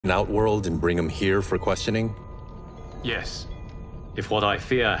an outworld and bring him here for questioning? Yes. If what I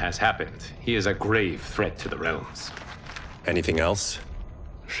fear has happened, he is a grave threat to the realms. Anything else?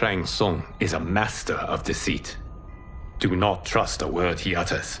 Shang Tsung is a master of deceit. Do not trust a word he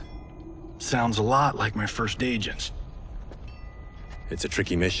utters. Sounds a lot like my first agents. It's a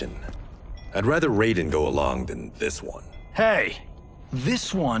tricky mission. I'd rather Raiden go along than this one. Hey!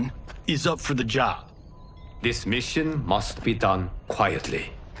 This one is up for the job. This mission must be done quietly.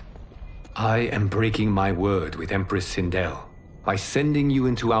 I am breaking my word with Empress Sindel by sending you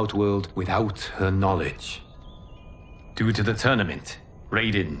into Outworld without her knowledge. Due to the tournament,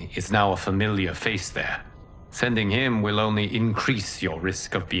 Raiden is now a familiar face there. Sending him will only increase your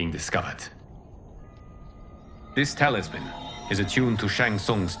risk of being discovered. This talisman is attuned to Shang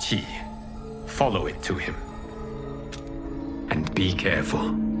Tsung's chi. Follow it to him. And be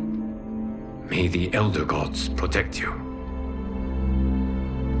careful. May the Elder Gods protect you.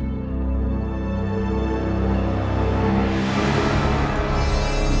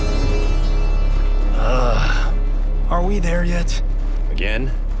 Are we there yet? Again?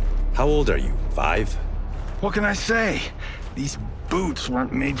 How old are you? 5? What can I say? These boots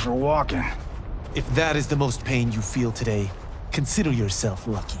weren't made for walking. If that is the most pain you feel today, consider yourself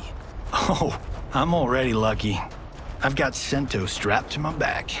lucky. Oh, I'm already lucky. I've got Sento strapped to my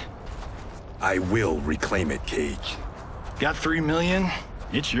back. I will reclaim it, Cage. Got 3 million?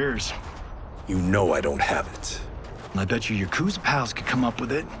 It's yours. You know I don't have it. I bet your Yakuza pals could come up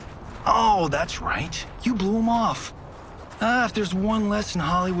with it. Oh, that's right. You blew them off. If there's one lesson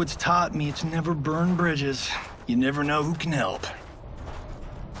Hollywood's taught me, it's never burn bridges. You never know who can help.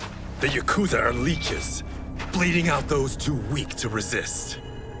 The Yakuza are leeches, bleeding out those too weak to resist.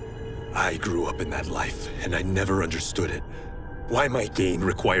 I grew up in that life, and I never understood it. Why my gain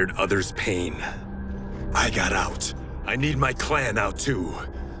required others' pain. I got out. I need my clan out too.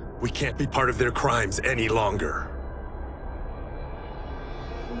 We can't be part of their crimes any longer.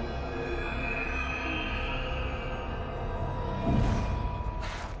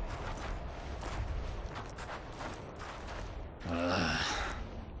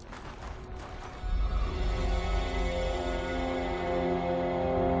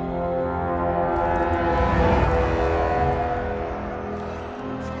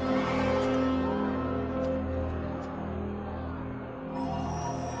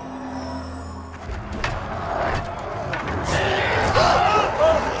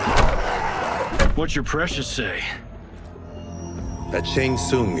 What's your precious say? That Shang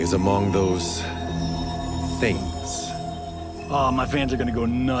Tsung is among those... things. Oh, my fans are gonna go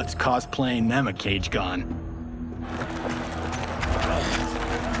nuts cosplaying them a Cage Gun.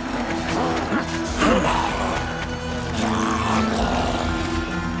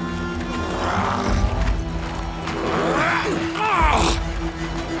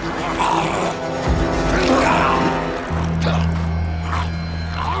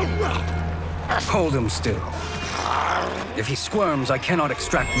 Hold him still. If he squirms, I cannot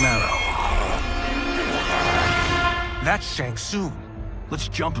extract marrow. That's Shang Tsung. Let's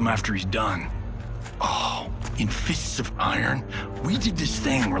jump him after he's done. Oh, in Fists of Iron, we did this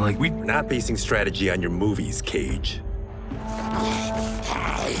thing where We're not basing strategy on your movies, Cage.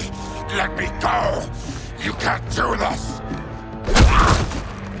 Let me go! You can't do this!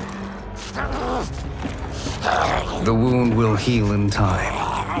 The wound will heal in time.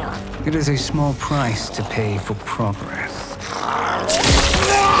 It is a small price to pay for progress.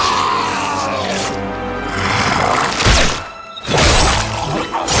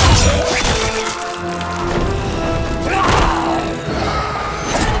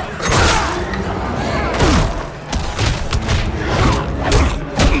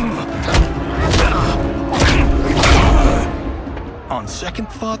 on second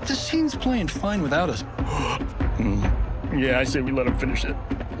thought, this scene's playing fine without us. Yeah, I say we let him finish it.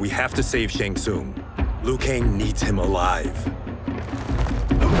 We have to save Shang Tsung. Liu Kang needs him alive.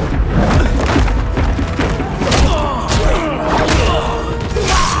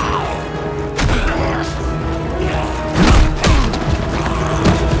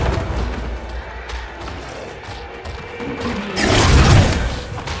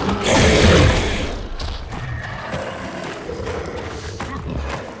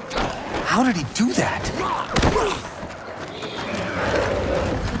 How did he do that?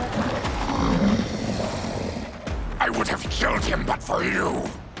 I would have killed him but for you.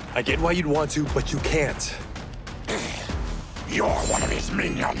 I get why you'd want to, but you can't. You're one of his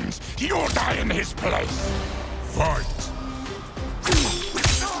minions. You'll die in his place. Fight.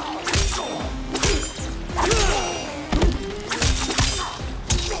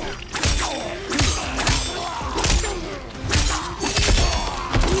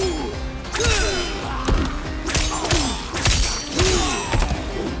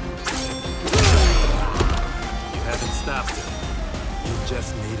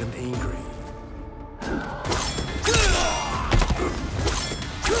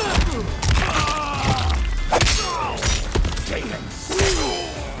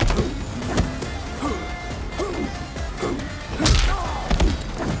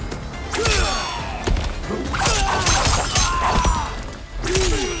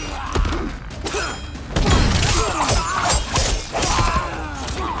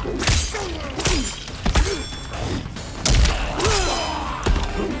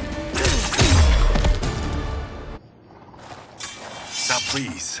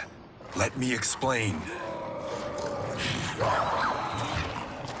 Please, let me explain.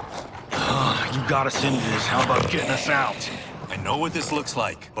 You got us into this. How about getting us out? I know what this looks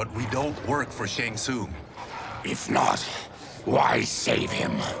like, but we don't work for Shang Tsung. If not, why save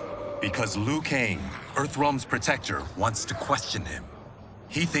him? Because Liu Kang, Earthrealm's protector, wants to question him.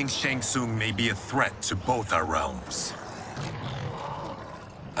 He thinks Shang Tsung may be a threat to both our realms.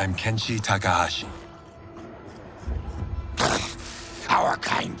 I'm Kenshi Takahashi. Our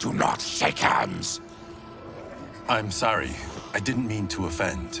kind do not shake hands. I'm sorry. I didn't mean to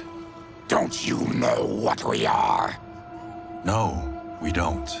offend. Don't you know what we are? No, we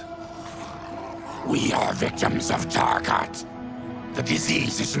don't. We are victims of Tarkat. The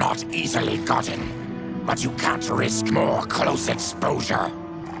disease is not easily gotten, but you can't risk more close exposure.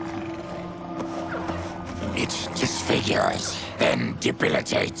 It disfigures, then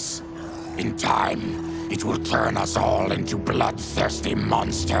debilitates. In time, it will turn us all into bloodthirsty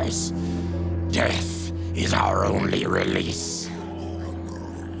monsters. Death is our only release.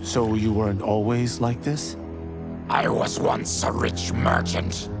 So you weren't always like this? I was once a rich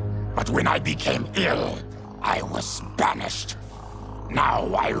merchant, but when I became ill, I was banished. Now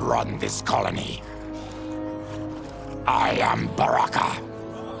I run this colony. I am Baraka.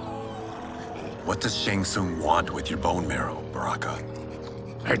 What does Shang Tsung want with your bone marrow, Baraka?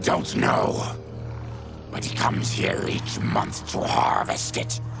 I don't know, but he comes here each month to harvest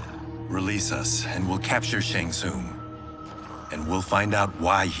it. Release us, and we'll capture Shang Tsung. And we'll find out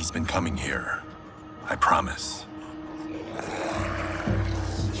why he's been coming here. I promise.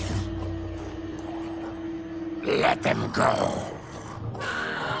 Let them go.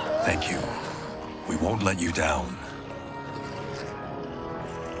 Thank you. We won't let you down.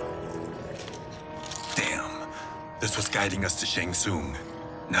 Damn. This was guiding us to Shang Tsung.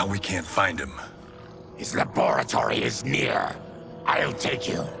 Now we can't find him. His laboratory is near. I'll take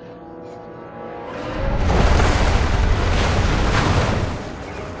you.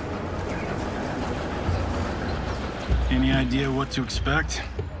 Any idea what to expect?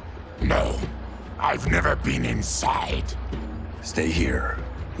 No, I've never been inside. Stay here.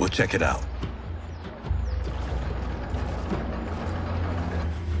 We'll check it out.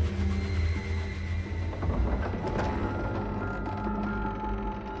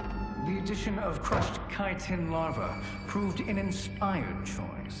 The addition of crushed chitin larva proved an inspired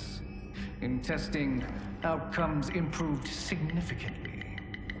choice. In testing, outcomes improved significantly.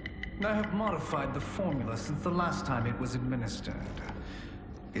 I have modified the formula since the last time it was administered.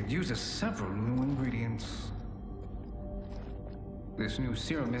 It uses several new ingredients. This new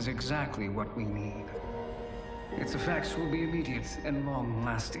serum is exactly what we need. Its effects will be immediate and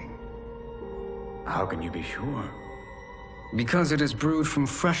long-lasting. How can you be sure? Because it is brewed from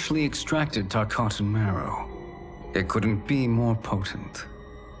freshly extracted Tarkatan marrow. It couldn't be more potent.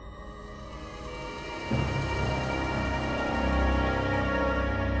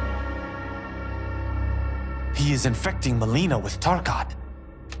 He is infecting Melina with Tarkat.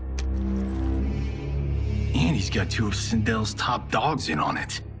 And he's got two of Sindel's top dogs in on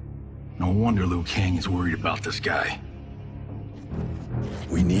it. No wonder Liu Kang is worried about this guy.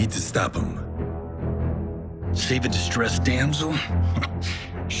 We need to stop him. Save a distressed damsel?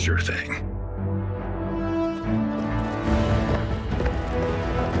 Sure thing.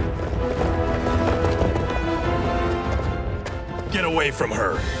 Get away from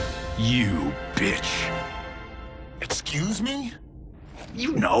her! You bitch. Excuse me?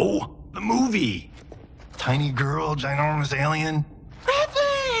 You know, the movie. Tiny girl, ginormous alien.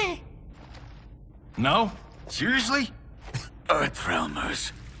 Bradley! No? Seriously?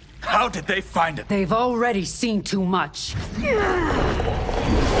 Earthrealmers. How did they find it? They've already seen too much.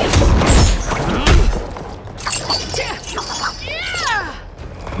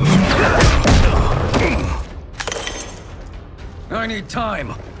 I need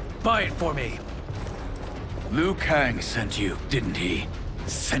time. Buy it for me. Liu Kang sent you, didn't he?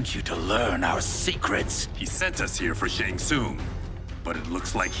 Sent you to learn our secrets. He sent us here for Shang Tsung. But it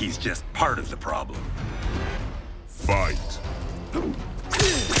looks like he's just part of the problem. Fight!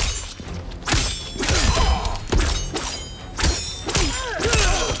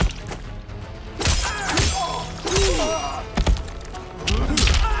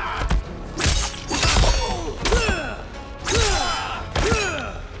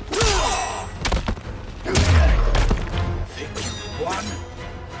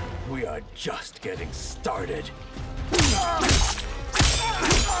 We are just getting started.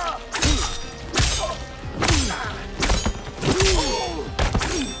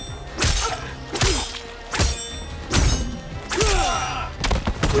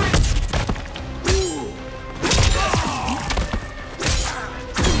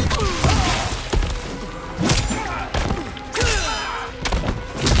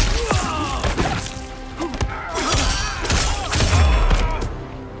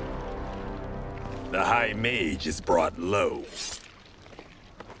 gauge is brought low.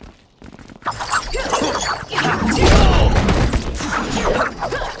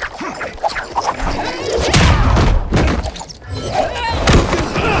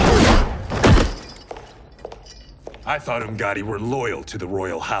 I thought Ungadi were loyal to the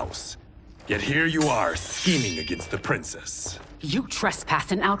royal house. Yet here you are, scheming against the princess. You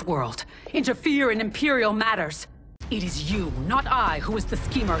trespass in Outworld, interfere in Imperial matters. It is you, not I, who is the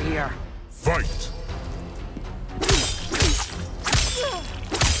schemer here. Fight!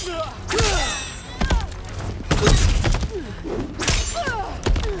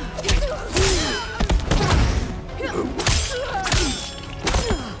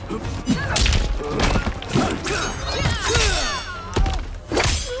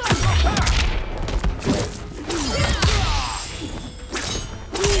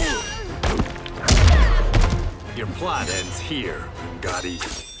 Your plot ends here,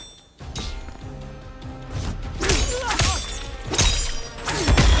 Ungadi.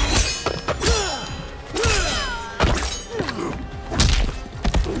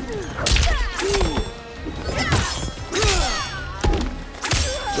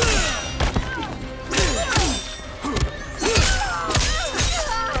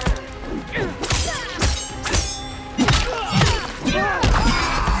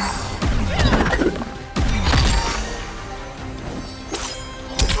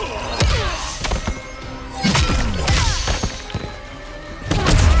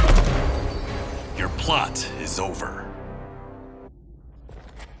 Plot is over.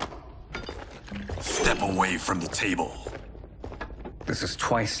 Step away from the table. This is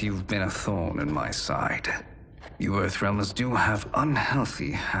twice you've been a thorn in my side. You Earthrealmers do have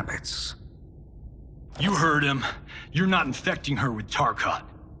unhealthy habits. You heard him. You're not infecting her with Tarkat.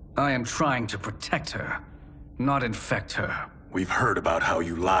 I am trying to protect her, not infect her. We've heard about how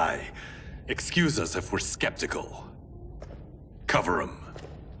you lie. Excuse us if we're skeptical. Cover him.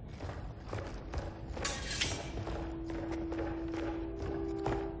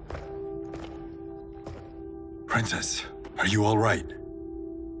 Princess, are you all right?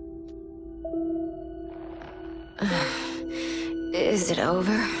 Is it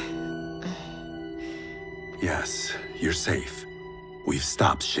over? Yes, you're safe. We've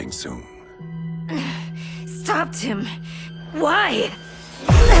stopped Shang Tsung. Stopped him? Why?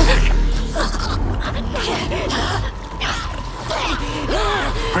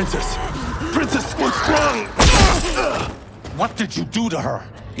 Princess! Princess, what's wrong? What did you do to her?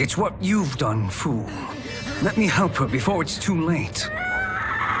 It's what you've done, fool. Let me help her before it's too late.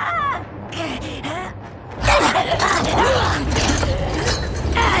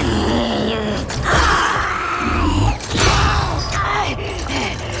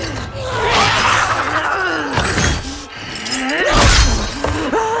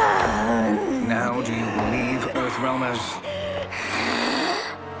 Now do you believe, Earthrealmers?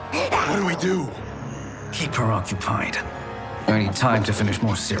 What do we do? Keep her occupied. I need time to finish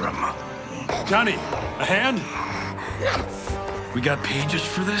more serum. Johnny, a hand? We got pages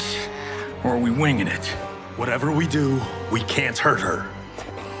for this? Or are we winging it? Whatever we do, we can't hurt her.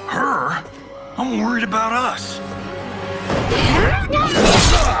 Her? I'm worried about us.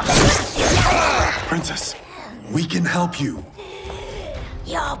 Princess, we can help you.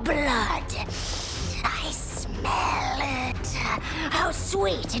 Your blood. I smell it. How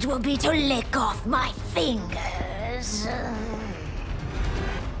sweet it will be to lick off my fingers.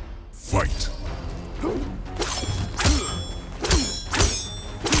 Fight.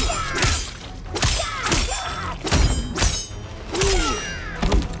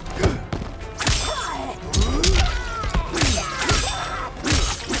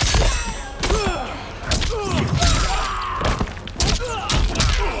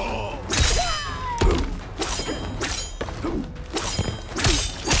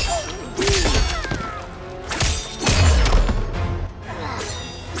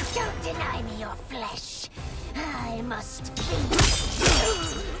 Don't deny me your flesh. I must feed.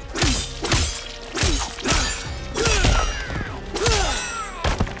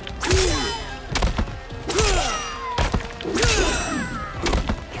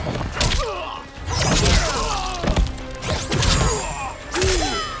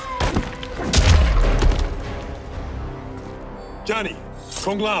 Johnny,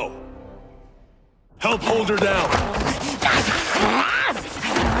 Kung Lao. Help hold her down.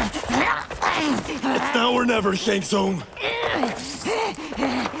 It's now or never, Shang Tsung.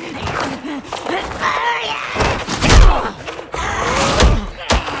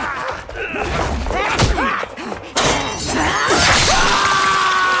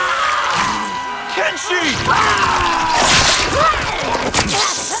 Kenshi!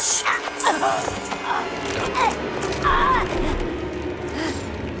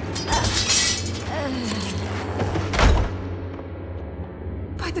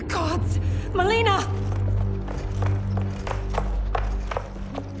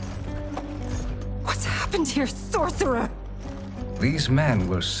 here, sorcerer! These men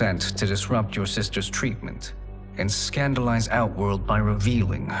were sent to disrupt your sister's treatment and scandalize Outworld by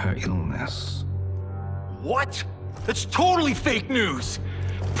revealing her illness. What? That's totally fake news!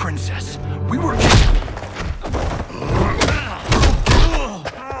 Princess, we were...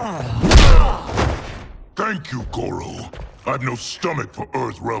 Thank you, Goro. I've no stomach for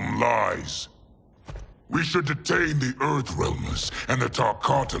Earthrealm lies. We should detain the Earthrealmers and the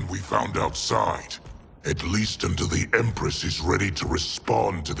Tarkatan we found outside. At least until the Empress is ready to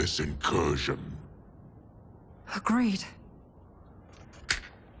respond to this incursion. Agreed.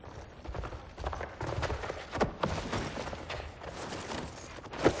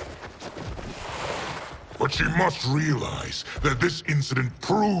 But she must realize that this incident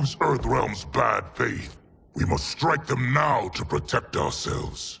proves Earthrealm's bad faith. We must strike them now to protect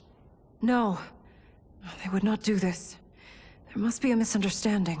ourselves. No. They would not do this. There must be a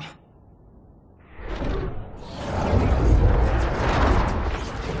misunderstanding.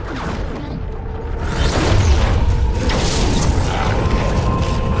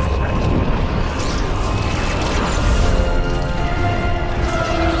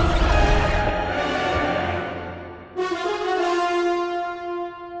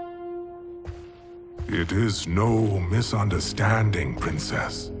 It is no misunderstanding,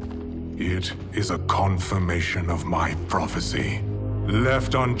 Princess. It is a confirmation of my prophecy.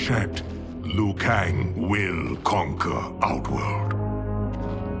 Left unchecked, Liu Kang will conquer Outworld.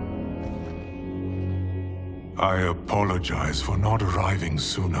 I apologize for not arriving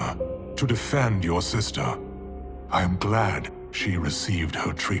sooner to defend your sister. I am glad she received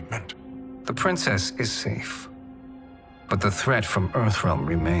her treatment. The princess is safe, but the threat from Earthrealm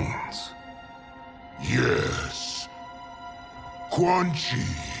remains. Yes. Quan Chi,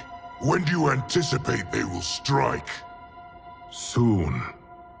 when do you anticipate they will strike? Soon.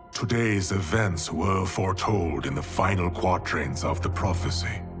 Today's events were foretold in the final quatrains of the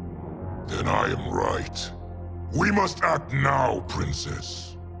prophecy. Then I am right. We must act now,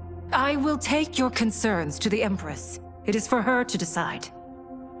 Princess. I will take your concerns to the Empress. It is for her to decide.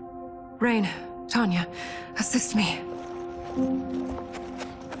 Rain, Tanya, assist me.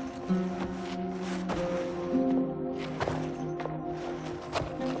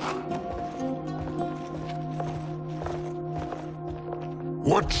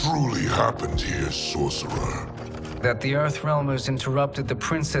 What truly happened here, Sorcerer? That the Earthrealmers interrupted the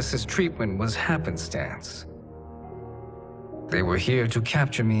princess's treatment was happenstance. They were here to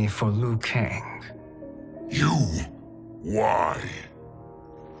capture me for Liu Kang. You? Why?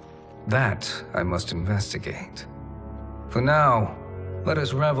 That I must investigate. For now, let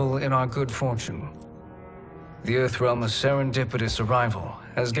us revel in our good fortune. The Earthrealm's serendipitous arrival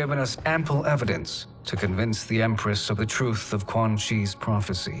has given us ample evidence to convince the Empress of the truth of Quan Chi's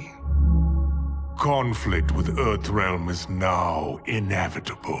prophecy. Conflict with Earthrealm is now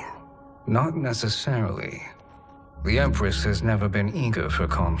inevitable. Not necessarily. The Empress has never been eager for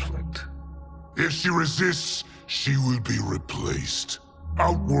conflict. If she resists, she will be replaced.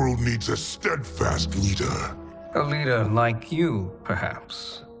 Outworld needs a steadfast leader. A leader like you,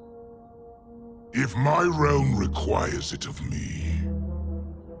 perhaps. If my realm requires it of me.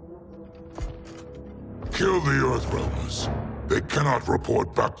 Kill the Earthrealmers. They cannot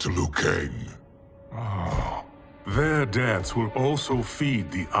report back to Liu Kang. Oh. Their deaths will also feed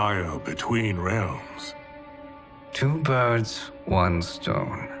the ire between realms. 2 birds, 1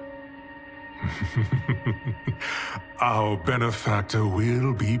 stone. Our benefactor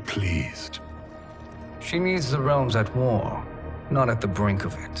will be pleased. She needs the realms at war, not at the brink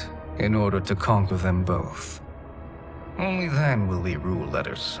of it, in order to conquer them both. Only then will we rule at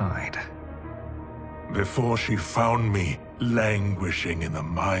her side. Before she found me languishing in the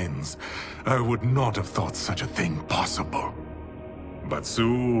mines, I would not have thought such a thing possible. But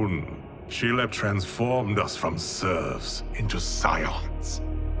soon, she'll have transformed us from serfs into scions.